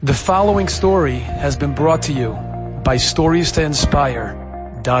The following story has been brought to you by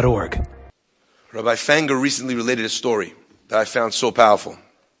StoriesToInspire.org. Rabbi Fanger recently related a story that I found so powerful.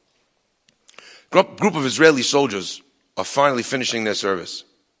 A group of Israeli soldiers are finally finishing their service.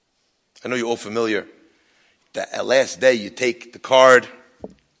 I know you're all familiar. That last day you take the card,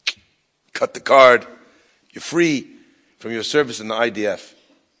 cut the card, you're free from your service in the IDF.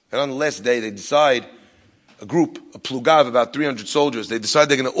 And on the last day they decide, a group, a pluga of about 300 soldiers, they decide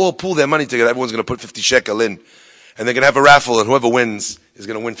they're going to all pool their money together. Everyone's going to put 50 shekel in. And they're going to have a raffle, and whoever wins is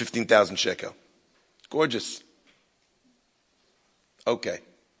going to win 15,000 shekel. Gorgeous. Okay.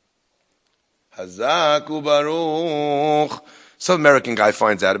 Hazaku Baruch. Some American guy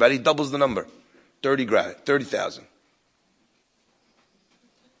finds out about it. He doubles the number. 30,000.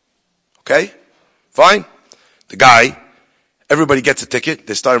 Okay? Fine. The guy, everybody gets a ticket.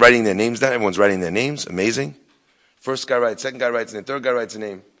 They start writing their names down. Everyone's writing their names. Amazing. First guy writes, second guy writes a name, third guy writes a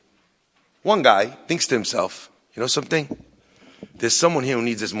name. One guy thinks to himself, you know something? There's someone here who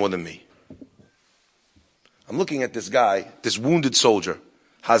needs this more than me. I'm looking at this guy, this wounded soldier,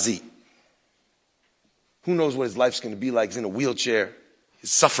 Hazi. Who knows what his life's going to be like? He's in a wheelchair.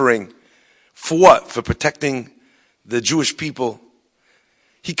 He's suffering. For what? For protecting the Jewish people.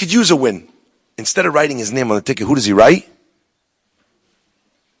 He could use a win. Instead of writing his name on the ticket, who does he write?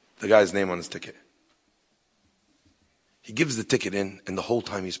 The guy's name on his ticket. He gives the ticket in, and the whole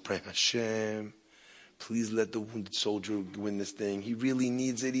time he's praying, Hashem, please let the wounded soldier win this thing. He really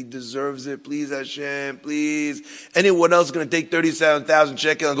needs it. He deserves it. Please, Hashem, please. Anyone else going to take 37,000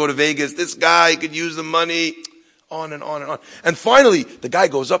 shekel and go to Vegas? This guy could use the money. On and on and on. And finally, the guy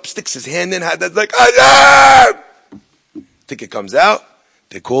goes up, sticks his hand in, that's like, Hashem! Ticket comes out.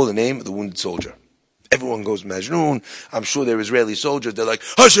 They call the name of the wounded soldier. Everyone goes Majnun. I'm sure they're Israeli soldiers. They're like,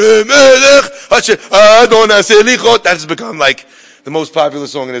 Hashem Melech, Hashem Adonai Selichot. That has become like the most popular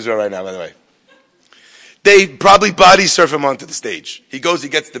song in Israel right now, by the way. They probably body surf him onto the stage. He goes, he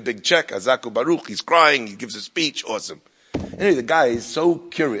gets the big check, Hazaku Baruch, he's crying, he gives a speech, awesome. Anyway, the guy is so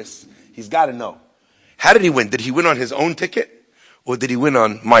curious, he's got to know. How did he win? Did he win on his own ticket? Or did he win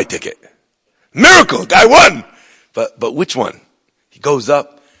on my ticket? Miracle! Guy won! But which one? He goes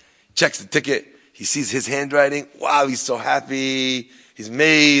up, checks the ticket, he sees his handwriting. Wow, he's so happy. He's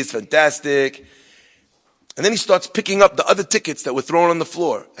amazed, fantastic. And then he starts picking up the other tickets that were thrown on the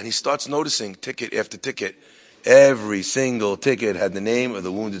floor. And he starts noticing ticket after ticket. Every single ticket had the name of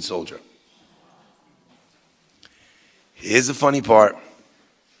the wounded soldier. Here's the funny part.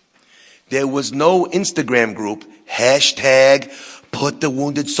 There was no Instagram group, hashtag, put the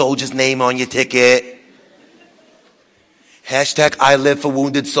wounded soldier's name on your ticket. Hashtag, I live for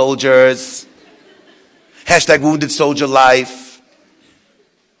wounded soldiers. Hashtag wounded soldier life.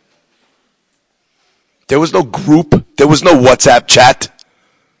 There was no group. There was no WhatsApp chat.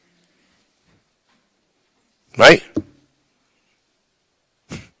 Right?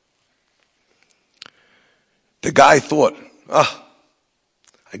 The guy thought, I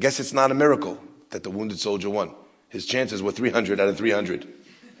guess it's not a miracle that the wounded soldier won. His chances were 300 out of 300.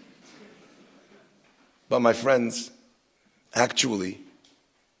 But my friends, actually,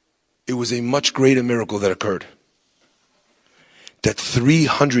 it was a much greater miracle that occurred. That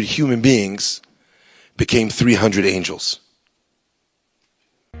 300 human beings became 300 angels.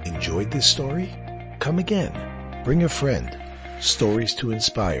 Enjoyed this story? Come again. Bring a friend.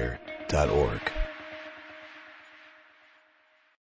 StoriesToInspire.org